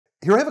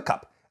Here I have a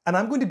cup, and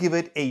I'm going to give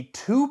it a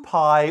 2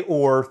 pi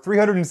or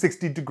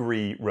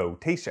 360-degree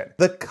rotation.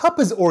 The cup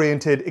is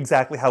oriented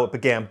exactly how it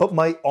began, but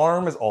my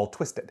arm is all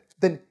twisted.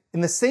 Then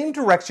in the same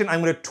direction,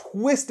 I'm going to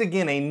twist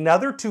again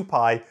another 2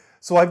 pi,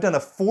 so I've done a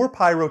 4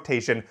 pi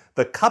rotation.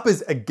 The cup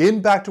is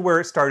again back to where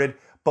it started,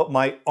 but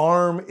my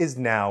arm is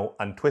now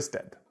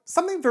untwisted.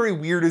 Something very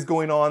weird is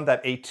going on,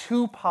 that a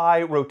 2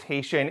 pi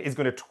rotation is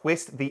going to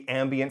twist the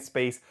ambient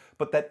space,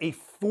 but that a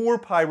 4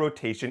 pi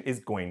rotation is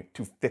going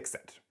to fix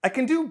it. I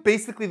can do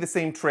basically the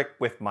same trick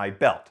with my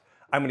belt.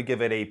 I'm going to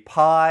give it a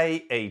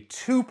pi, a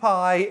 2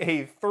 pi,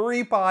 a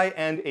 3 pi,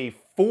 and a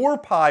 4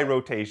 pi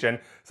rotation,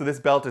 so this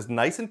belt is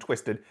nice and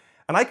twisted,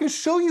 and I can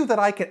show you that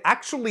I can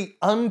actually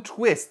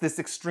untwist this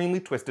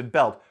extremely twisted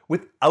belt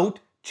without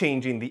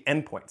changing the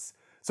endpoints.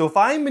 So if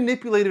I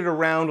manipulate it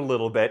around a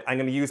little bit, I'm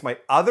going to use my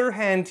other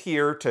hand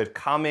here to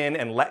come in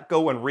and let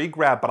go and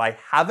re-grab, but I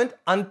haven't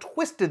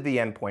untwisted the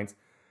endpoints.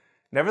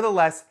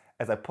 Nevertheless,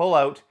 as I pull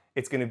out,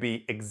 it's going to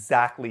be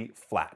exactly flat.